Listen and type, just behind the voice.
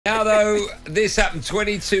Now, though, this happened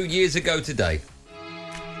 22 years ago today.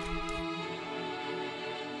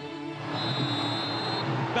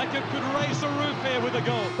 Beckham could raise the roof here with a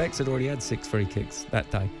goal. Bex had already had 6 free kicks that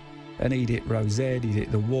day. And he'd hit Rosette, he'd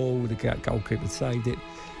hit the wall, the goalkeeper saved it.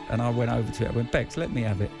 And I went over to it, I went, Bex, let me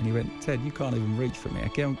have it. And he went, Ted, you can't even reach for me.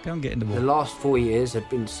 Go and get in the ball. The last 4 years had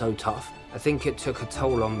been so tough. I think it took a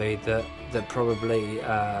toll on me that probably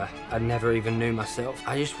I never even knew myself.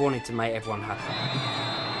 I just wanted to make everyone happy.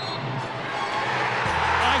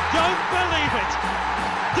 I don't believe it.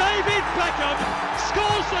 David Beckham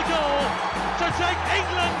scores the goal to take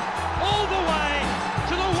England all the way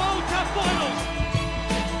to the World Cup finals.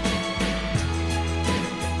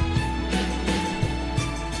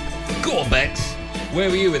 Go on, Bex. Where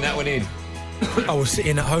were you when that went in? I was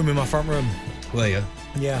sitting at home in my front room. Were you?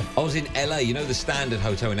 Yeah. I was in LA, you know the Standard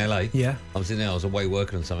Hotel in LA? Yeah. I was in there, I was away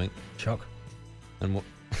working on something. Shock. And what?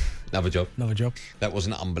 Another job. That was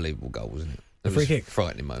an unbelievable goal, wasn't it? The free kick?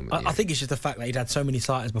 Frightening moment. I think it's just the fact that he'd had so many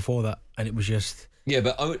sightings before that, and it was just... Yeah,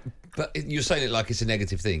 but you're saying it like it's a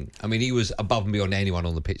negative thing. I mean, he was above and beyond anyone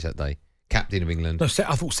on the pitch that day. Captain of England. No,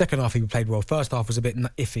 I thought second half he played well. First half was a bit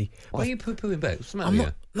iffy. Why are you poo-pooing back? What's the matter with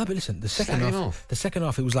you? No, but listen, the second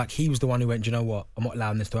half, it was like he was the one who went, do you know what? I'm not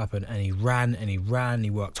allowing this to happen. And he ran,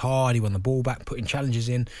 he worked hard, he won the ball back, putting challenges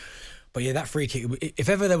in. But yeah, that free kick, if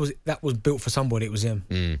ever that was built for somebody, it was him.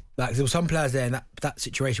 Like there were some players there, and that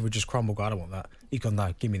situation would just crumble. God, I don't want that. He's gone,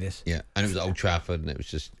 no, give me this. Yeah, and it was Old Trafford, and it was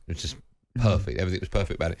just perfect. Everything was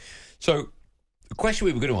perfect about it. So the question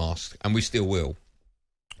we were going to ask, and we still will,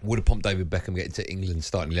 would have pumped David Beckham get into England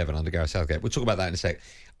starting 11 under Gareth Southgate? We'll talk about that in a sec.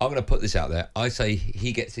 I'm going to put this out there. I say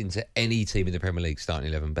he gets into any team in the Premier League starting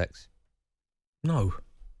 11, Bex. No.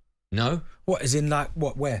 No? What, as in like,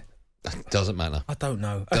 what, where? Doesn't matter. I don't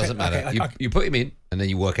know. Doesn't matter. Okay, you put him in, and then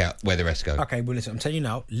you work out where the rest go. Okay, well, listen, I'm telling you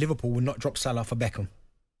now, Liverpool will not drop Salah for Beckham.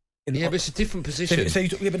 Yeah, but it's a different position.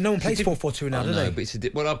 But no one plays 4-4-2 now, do they?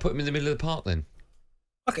 But well, I'll put him in the middle of the park then.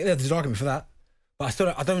 Okay, there's an argument for that. But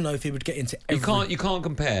I don't know if he would get into every... You can't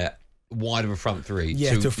compare wide of a front three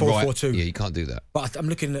to 4-4-2. Yeah, you can't do that. But I'm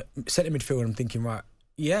looking at centre midfield and I'm thinking, right,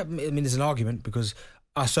 yeah, I mean, there's an argument because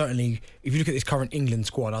I certainly, if you look at this current England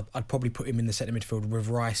squad, I'd probably put him in the centre midfield with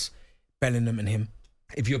Rice, Bellingham and him.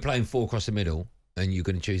 If you're playing 4 across the middle and you're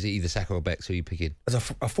going to choose either Saka or Bex, who are you picking? As a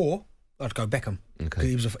 4, I'd go Beckham.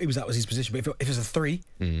 Okay. That was his position. But if it's a 3,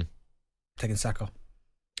 taking Saka.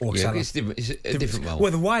 Or yeah, Salah. it's a different role.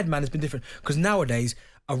 Well, the wide man has been different because nowadays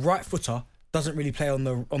a right footer doesn't really play on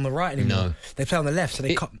the right anymore. No. They play on the left, so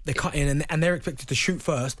they cut in and they're expected to shoot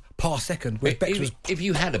first, pass second. If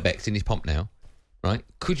you had a Bex in his pomp now, right,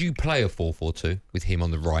 could you play a 4-4-2 with him on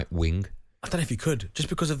the right wing? I don't know if you could, just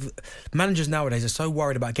because of managers nowadays are so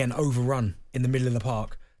worried about getting overrun in the middle of the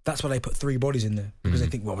park. That's why they put 3 bodies in there because they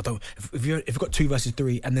think, well, if you've got 2 versus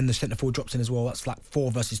 3 and then the centre forward drops in as well, that's like 4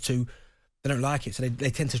 versus 2. They don't like it, so they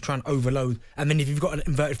tend to try and overload. And then if you've got an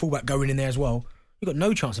inverted fullback going in there as well, you've got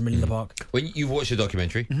no chance in the middle of the park. When you've watched the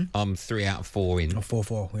documentary, I'm 3 out of 4 in.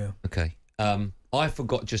 4-4, yeah. Okay. I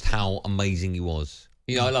forgot just how amazing he was.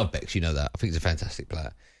 You know, I love Bex, you know that. I think he's a fantastic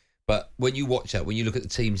player. But when you watch that, when you look at the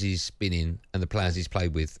teams he's been in and the players he's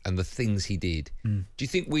played with and the things he did, do you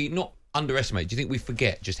think we not underestimate? Do you think we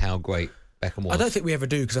forget just how great Beckham was? I don't think we ever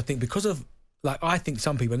do because I think because of, like, I think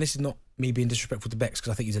some people, and this is not me being disrespectful to Bex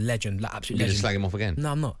because I think he's a legend, like absolute legend. You're going to slag him off again?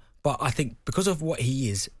 No, I'm not. But I think because of what he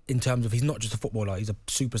is in terms of he's not just a footballer, he's a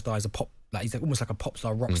superstar, he's a pop, like he's almost like a pop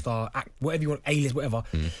star, rock star, act, whatever you want, A-list, whatever.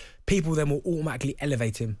 People then will automatically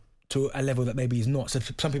elevate him to a level that maybe he's not. So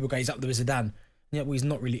some people go, he's up there with Zidane. Yeah, well, he's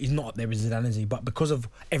not up there with Zidane, is he? But because of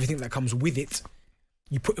everything that comes with it,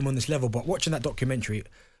 you put him on this level. But watching that documentary,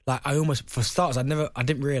 like I almost, for starters, I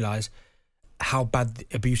didn't realise how bad the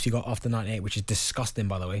abuse he got after 98, which is disgusting,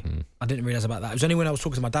 by the way. I didn't realise about that. It was only when I was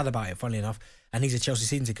talking to my dad about it, funnily enough, and he's a Chelsea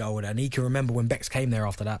season ticket holder, and he can remember when Bex came there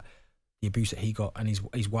after that, the abuse that he got and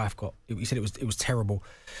his wife got. He said it was terrible.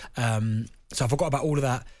 So I forgot about all of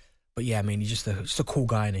that. But yeah, I mean, he's just a cool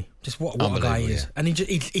guy, isn't he? Just what a guy he is. And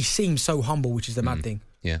he seems so humble, which is the mad thing.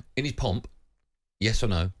 Yeah. In his pomp, yes or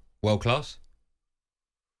no? World class?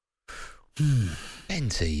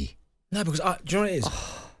 Benty. No, because do you know what it is?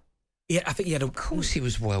 Yeah, I think he had Of course he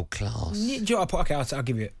was world class. Yeah, do you know what, okay, I'll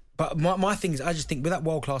give you it. But my thing is, I just think with that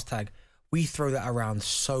world class tag, we throw that around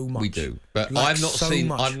so much. We do. But like,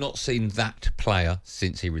 I've not seen that player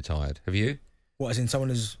since he retired. Have you? What, as in someone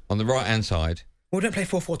who's... On the right-hand side... Well, we don't play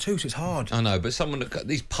 4-4-2, so it's hard. I know, but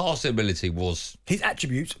his passing ability was... His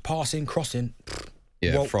attributes, passing, crossing...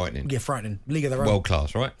 Yeah, frightening. Yeah, frightening. League of their own. World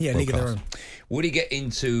class, right? Yeah, World League class. of their own. Would he get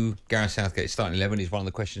into Gareth Southgate's starting 11 is one of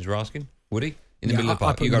the questions we're asking. Would he? In the middle of the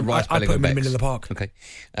park. You go right I spelling put him with in the Bex. middle of the park. Okay.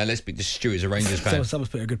 Let's speak to Stuart as a Rangers fan. Someone's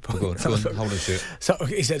put a good point. Go on, hold on, Stuart. So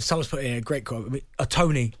he said someone's put in a great quote. I mean,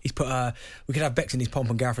 Tony, he's put we could have Bex in his pomp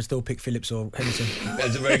and Gareth and still pick Phillips or Henderson.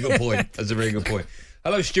 That's a very good point.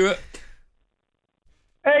 Hello, Stuart.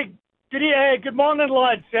 Hey, good morning,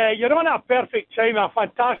 lads. You're on a perfect time, a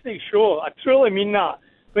fantastic show. I truly mean that.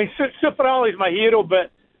 I mean, Super Ali's my hero, but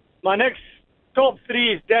my next top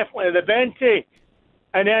three is definitely the Venti.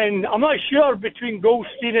 And then I'm not sure between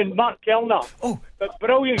Goldstein and McElhenney. Oh. But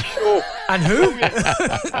brilliant show. And who?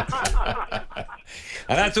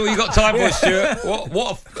 And that's all you got time for, Stuart.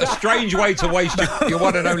 What a strange way to waste your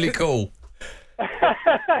one and only call.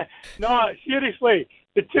 No, seriously.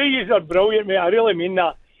 The two of you are brilliant, mate. I really mean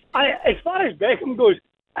that. As far as Beckham goes,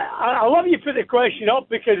 I love you put the question up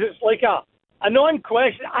because it's like a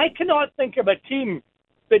non-question. I cannot think of a team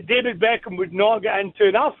that David Beckham would not get into,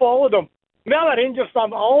 and I followed him. I'm a Rangers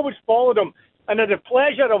fan, I always followed him, and I had the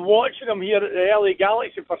pleasure of watching him here at the LA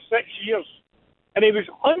Galaxy for 6 years, and he was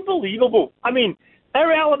unbelievable. I mean,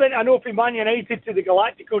 irrelevant, I know, from Man United to the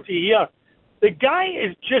Galactico to here, the guy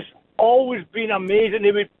has just always been amazing.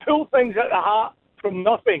 He would pull things out the hat from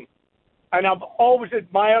nothing, and I've always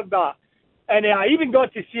admired that. And I even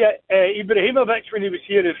got to see Ibrahimovic when he was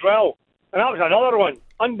here as well, and that was another one,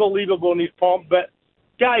 unbelievable in his pomp. But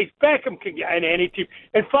guys, Beckham can get in any team.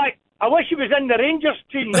 In fact, I wish he was in the Rangers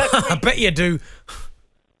team this week. I bet you do.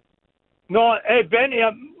 No, Benty,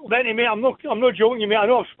 mate, I'm not joking, you, mate. I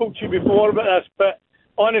know I've spoken to you before about this, but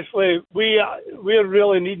honestly, we're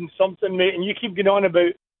really needing something, mate. And you keep going on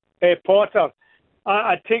about Potter.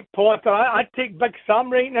 I'd take Potter. I'd take Big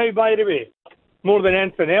Sam right now, by the way, more than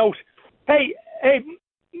anything else. Hey,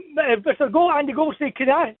 Mr. Andy Goldstein, can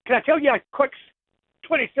I tell you a quick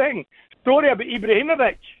 20-second story about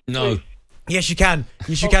Ibrahimovic? No. Please? Yes, you can.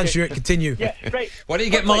 Yes, you can, Stuart. Continue. Yeah, right. Why don't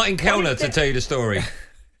you get Martin Kellner to tell you the story?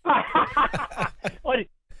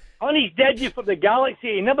 On his debut for the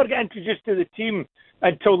Galaxy, he never got introduced to the team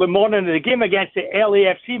until the morning of the game against the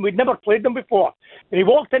LAFC. We'd never played them before. And he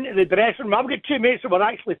walked into the dressing room. I've got two mates that were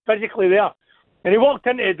actually physically there. And he walked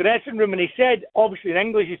into the dressing room and he said, obviously in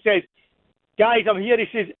English, he says, "Guys, I'm here." He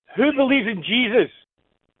says, "Who believes in Jesus?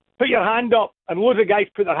 Put your hand up." And loads of guys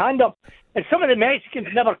put their hand up. And some of the Mexicans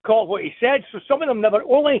never caught what he said, so some of them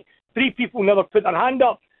only 3 people never put their hand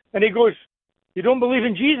up. And he goes, "You don't believe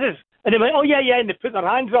in Jesus?" And they went, "Oh, yeah," and they put their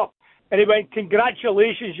hands up. And he went,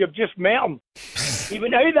 "Congratulations, you've just met him." He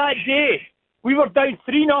went out that day. We were down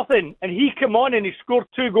 3-0, and he came on and he scored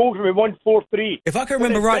 2 goals and we won 4-3. If I can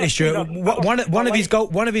remember rightly, Stuart, one of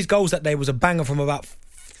his goals that day was a banger from about,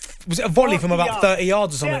 was it a volley from about 30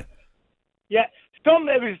 yards or something? Yeah.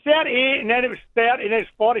 It was 38, and then it was 30, and then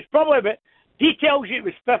it's 40. It's probably about, he tells you it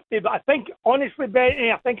was 50, but I think, honestly,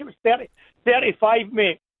 Benny, I think it was 30, 35,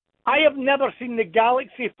 mate. I have never seen the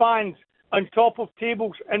Galaxy fans on top of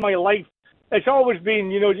tables in my life. It's always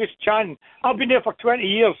been, just chanting. I've been there for 20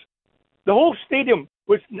 years. The whole stadium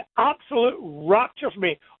was an absolute rapture,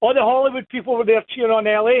 mate. All the Hollywood people were there cheering on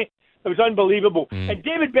LA. It was unbelievable. And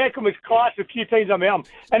David Beckham was class a few times I met him.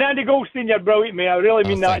 And Andy Goldstein, you're brilliant, mate. I really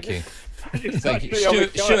mean that. Thank you. Thank you.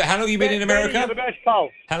 Stuart, how long have you been in America? You're the best,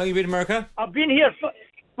 pal. How long have you been in America? I've been here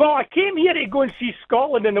I came here to go and see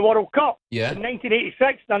Scotland in the World Cup in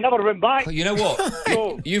 1986, and I never went back. You know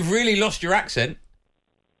what? You've really lost your accent.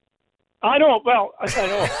 I know. Well, I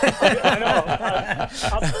know.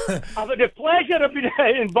 I've had the pleasure of being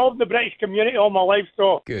involved in the British community all my life.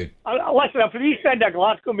 So good. Listen, if you send a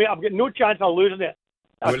Glasgow, mate, I've got no chance of losing it.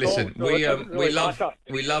 Well, listen,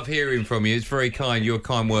 we love hearing from you. It's very kind, your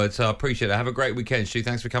kind words. I appreciate it. Have a great weekend, Stu.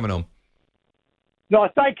 Thanks for coming on. No,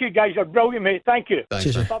 thank you, guys. You're brilliant, mate. Thank you.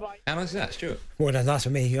 Thanks, bye-bye. How nice is that, Stuart? Well, that's nice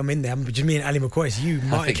for me. I'm in there. I'm just me and Ali McCoy. It's you,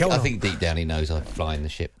 Martin Kellner. I think deep down he knows I'm flying the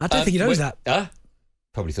ship. I don't think he knows that.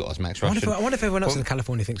 Probably thought I was Max I Rushton. wonder if everyone else in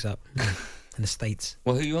California thinks that. In the States.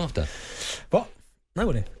 Well, who are you after? What?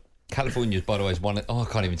 Nobody. California's, by the way, is one. I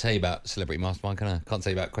can't even tell you about Celebrity Mastermind, can I? Can't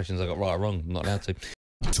tell you about questions I got right or wrong. I'm not allowed to.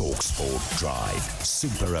 talkSPORT Drive.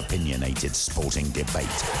 Super opinionated sporting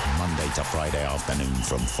debate. Monday to Friday afternoon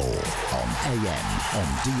from 4 on AM, on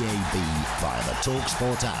DAB, via the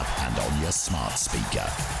talkSPORT app and on your smart speaker.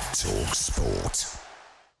 talkSPORT.